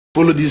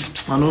Follow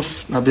this.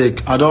 I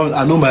beg. I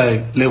know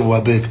my level.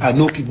 I beg. I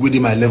know people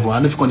within my level. I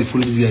know if you can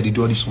follow this guy, they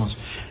do all these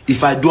ones.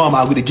 If I do them,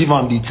 I'm going to give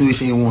him the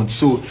tuition he wants.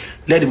 So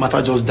let the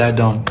matter just die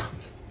down.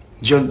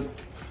 John,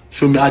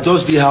 show me. I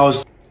just the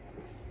house.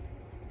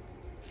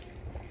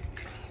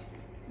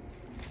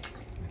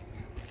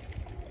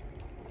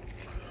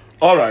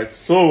 All right.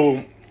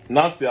 So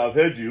Nasty, I've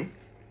heard you.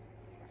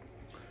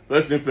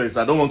 First thing first,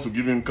 I don't want to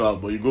give him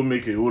clout, but you go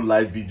make a whole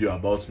live video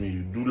about me.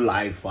 You do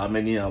live for how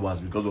many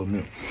hours because of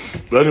me.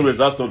 But anyways,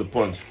 that's not the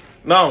point.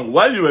 Now,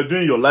 while you were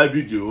doing your live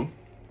video,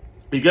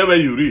 you get where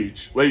you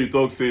reach, where you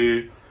talk,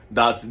 say,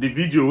 that the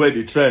video where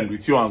they trend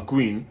with you and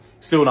Queen,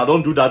 say, when I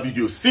don't do that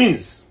video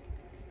since.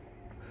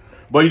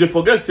 But you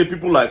forget, say,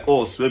 people like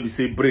us, where we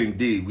say brain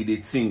day, we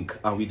they think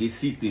and we they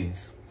see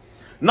things.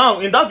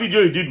 Now, in that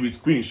video you did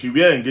with Queen, she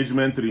wear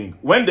engagement ring.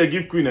 When they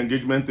give Queen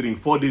engagement ring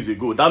 4 days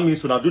ago, that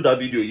means when I do that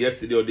video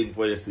yesterday or day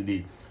before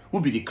yesterday, who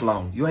be the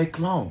clown? You are a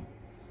clown.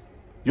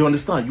 You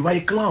understand? You are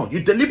a clown. You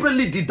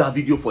deliberately did that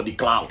video for the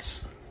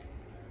clouds.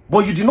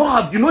 But you did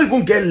not have, you don't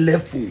even get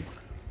level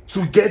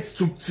to get,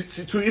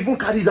 to even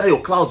carry that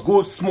your clouds,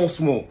 go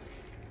small.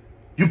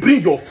 You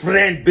bring your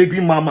friend,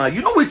 baby mama.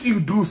 You know what you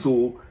do,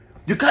 so?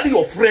 You carry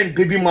your friend,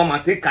 baby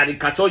mama, take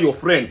caricature your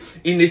friend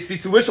in a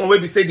situation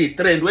where we say they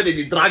trend, where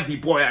they drag the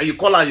boy and you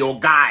call her your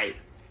guy.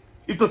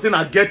 If to say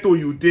na ghetto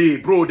you dey,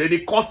 bro, they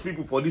cut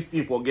people for this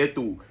thing for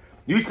ghetto.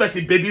 You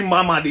especially baby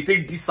mama, they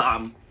take this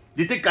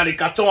they take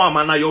caricature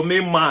and na your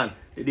main man.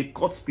 They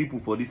cut people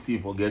for this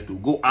thing for ghetto.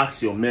 Go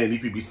ask your man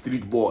if you be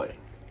street boy.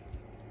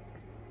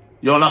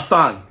 You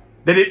understand?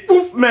 They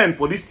poof men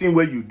for this thing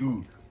where you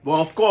do. But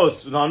of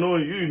course, I know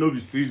you know be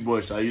street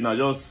boy, you know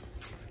just.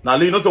 Now,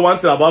 you know, so one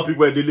thing about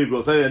people in the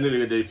Lagos,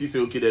 if you say,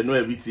 okay, they know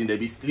everything, they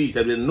be street,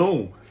 they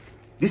know.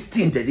 This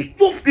thing, they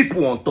move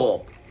people on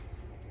top.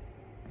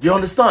 Do you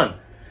understand?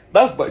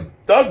 That's by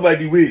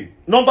the way.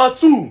 Number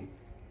 2,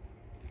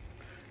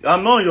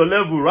 I'm not on your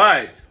level,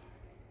 right?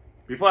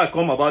 Before I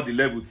come about the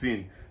level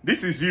thing,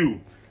 this is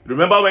you.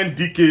 Remember when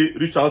DK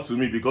reached out to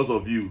me because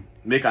of you,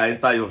 make I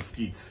enter your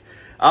skits.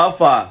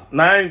 Alpha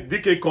 9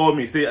 DK called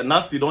me, say,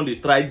 Nasty, don't they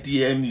try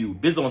DM you?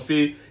 Based on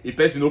say, a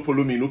person don't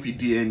follow me, no fit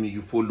DM me,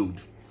 you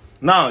followed.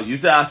 Now, you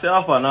say, I say,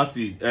 Alpha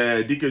Nasty,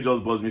 DK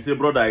just buzzed me. Say,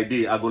 brother, I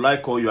go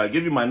like call you. I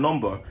gave you my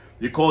number.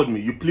 You called me.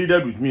 You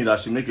pleaded with me that I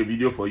should make a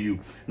video for you.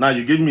 Now,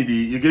 you gave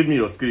me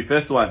your script.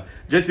 First one,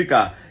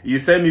 Jessica, you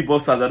send me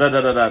boxers,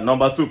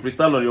 Number 2,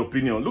 freestyle on your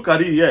opinion. Look at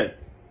it here.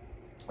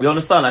 You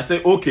understand? I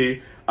say,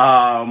 okay,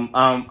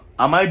 am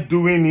I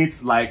doing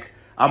it like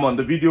I'm on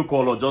the video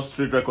call or just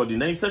straight recording?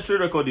 Then you said straight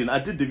recording. I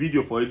did the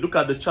video for it. Look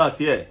at the chart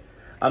here.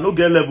 I no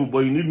get level, but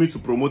you need me to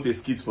promote a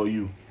skit for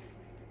you.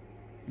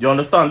 You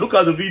understand? Look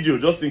at the video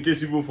just in case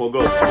people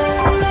forgot.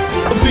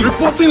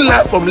 Reporting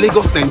live from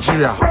Lagos,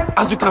 Nigeria.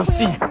 As you can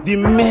see, the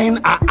men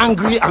are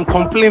angry and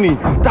complaining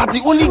that the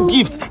only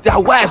gift their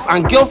wives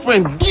and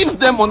girlfriend gives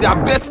them on their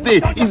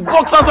birthday is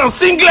boxers and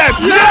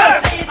singlets.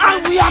 Yes!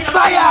 And we are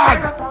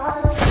tired.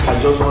 I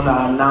just want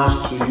to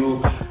announce to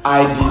you,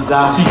 I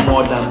deserve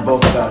more than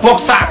boxers.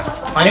 Boxers!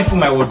 I ain't for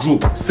my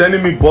wardrobe.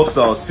 Sending me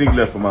boxer or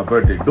singlet for my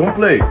birthday. Don't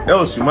play,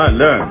 else you might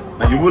learn.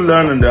 And you will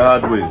learn in the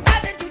hard way.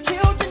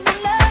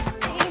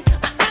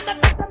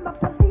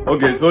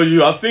 Okay, so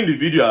you have seen the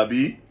video,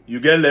 Abi. You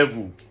get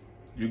level.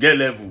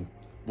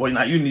 But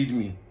now you need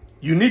me.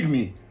 You need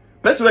me.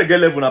 Person will get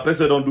level and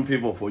person don't do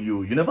favor for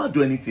you. You never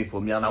do anything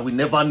for me and I will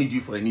never need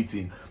you for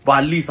anything.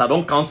 But at least I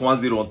don't count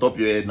 1-0 on top of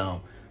your head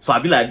now. So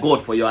I'll be like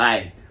God for your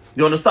eye.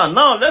 You understand?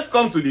 Now let's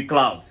come to the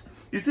clouds.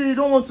 You say you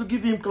don't want to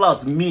give him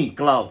clouds. Me,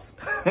 clouds.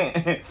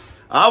 I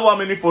have how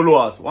many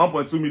followers?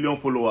 1.2 million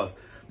followers.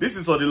 This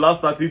is for the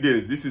last 30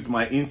 days. This is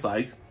my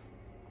insight.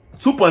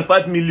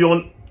 2.5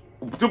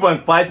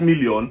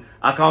 million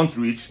account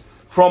reach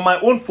from my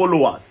own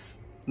followers.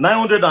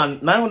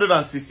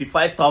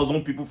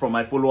 965,000 people from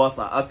my followers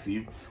are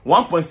active.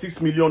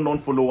 1.6 million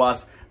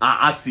non-followers are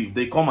active.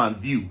 They come and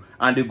view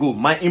and they go.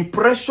 My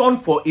impression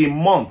for a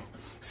month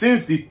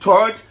since the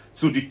 3rd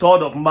to the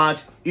 3rd of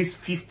March is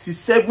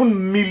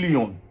 57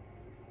 million.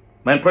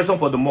 My impression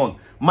for the month.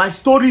 My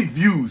story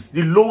views,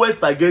 the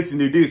lowest I get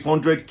in a day is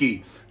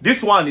 100K.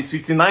 This one is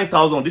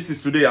 59,000. This is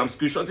today. I'm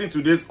screenshotting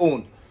today's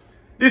own.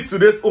 This is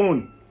today's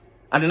own.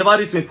 And they never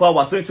did 24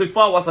 hours. So in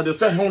 24 hours, I just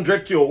spend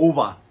 100K or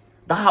over.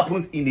 That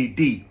happens in a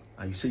day.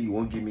 And you say you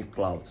won't give me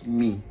clouds.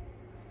 Me.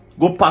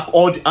 Go pack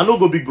all the... I don't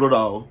go Big Brother.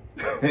 Oh.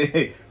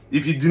 If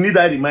you do need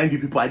that, remind you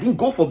people, I didn't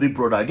go for Big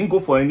Brother. I didn't go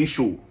for any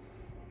show.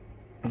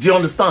 Do you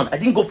understand? I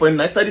didn't go for any...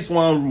 I said this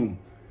one room.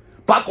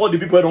 Pack all the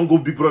people that don't go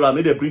Big Brother.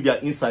 May they bring their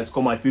insights.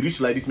 Come on. If you reach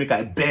like this, make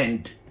I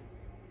bend.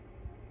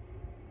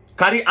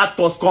 Carry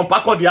actors. Come.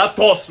 Pack all the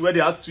actors where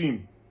they act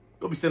swim.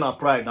 Don't be saying our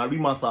pride. Now real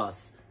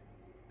matters.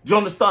 Do you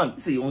understand?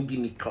 You say you won't give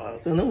me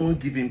clouds. I don't want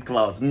to give him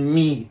clouds.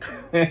 Me.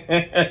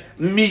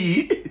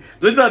 Me.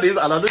 Don't tell this.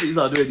 I don't do this.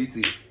 I do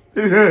anything.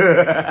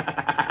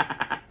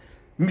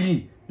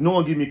 Me. You don't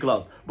want to give me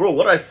clouds. Bro,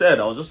 what I said,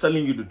 I was just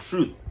telling you the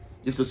truth.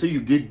 Is to say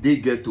you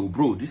get to,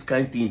 bro, this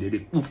kind of thing, they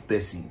poof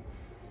person.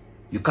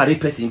 You carry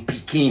person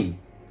picking.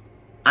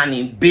 and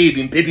in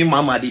baby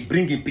mama, they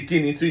bring him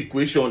picking into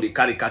equation, they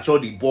caricature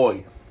the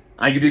boy,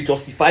 and you dey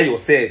justify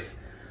yourself.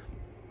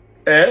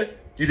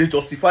 You dey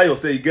justify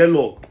yourself, you get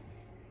luck.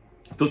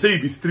 To say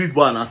you be street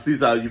boy and a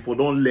Caesar, if you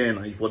don't learn,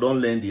 and if you don't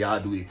learn the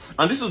hard way.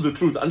 And this is the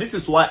truth, and this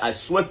is why I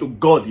swear to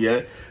God,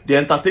 yeah, the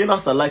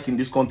entertainers I like in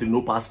this country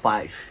no pass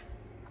 5.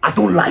 I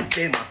don't like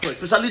them at all,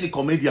 especially the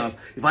comedians.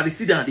 If I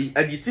see them,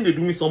 I think they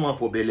do me someone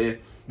for belly,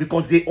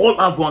 because they all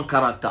have one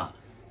character.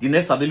 The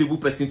next available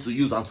person to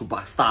use and to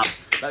backstab.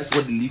 That's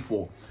what they live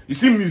for. You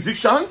see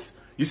musicians,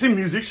 you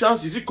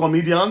see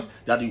comedians,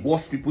 they are the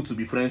worst people to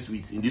be friends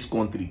with in this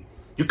country.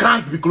 You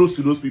can't be close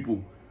to those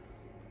people.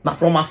 Now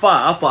from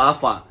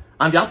afar.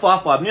 And the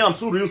afar, me, I'm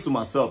too real to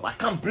myself. I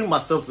can't bring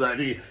myself to that.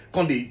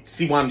 Can't they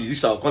see one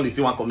musician, can't they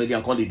see one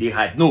comedian, can't they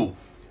hide? No.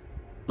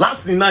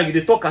 Last thing now,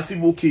 they talk as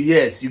if, okay,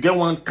 yes, you get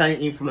one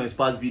kind influence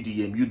past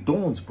VDM. You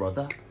don't,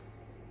 brother.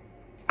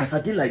 As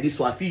I did like this,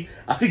 so I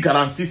feel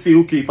guarantee say,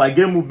 okay, if I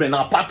get movement,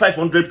 now pack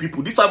 500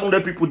 people. These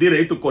 500 people, they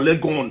ready to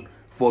collect gun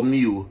for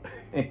me. Do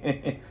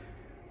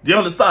you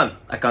understand?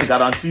 I can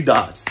guarantee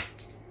that.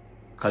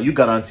 Can you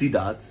guarantee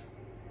that?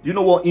 Do you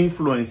know what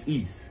influence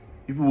is?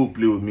 People will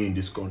play with me in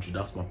this country.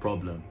 That's my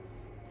problem.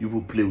 You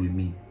will play with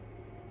me.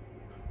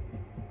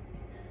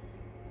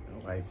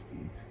 Alright, Steve.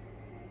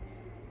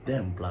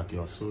 Damn, Black, you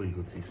are so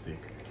egotistic.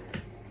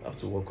 You have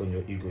to work on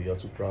your ego. You're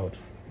too proud.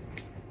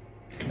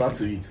 Back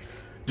to it.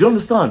 Do you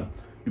understand?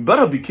 You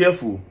better be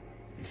careful.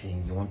 You see,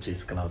 you want to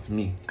chase clouds.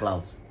 Me,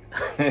 clouds.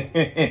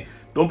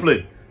 Don't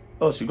play.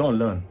 Oh, she gonna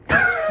learn.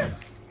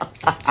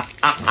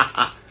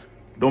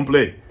 Don't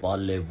play. What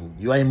level?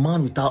 You are a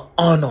man without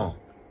honor.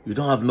 You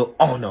don't have no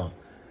honor.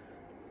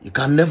 You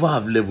can never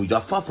have level. You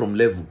are far from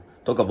level.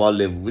 Talk about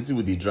level. Wait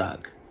with the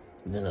drag.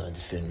 You're not at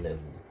the same level.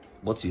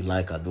 What you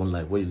like, I don't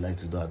like. What you like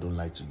to do, I don't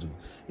like to do.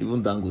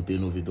 Even Dangote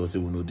no video say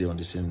we no dey on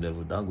the same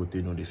level.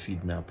 Dangote no they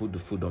feed me. I put the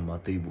food on my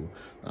table.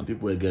 And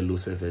people will get low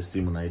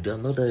self-esteem. And I do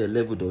another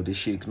level that they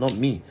shake. Not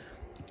me.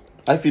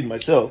 I feed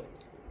myself.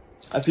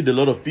 I feed a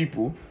lot of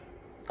people.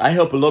 I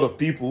help a lot of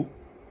people.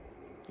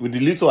 With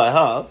the little I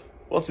have,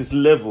 what is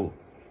level?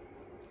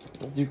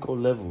 What do you call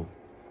level?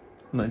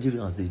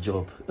 Nigerians, the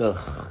job.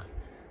 Ugh.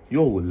 You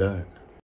all will learn.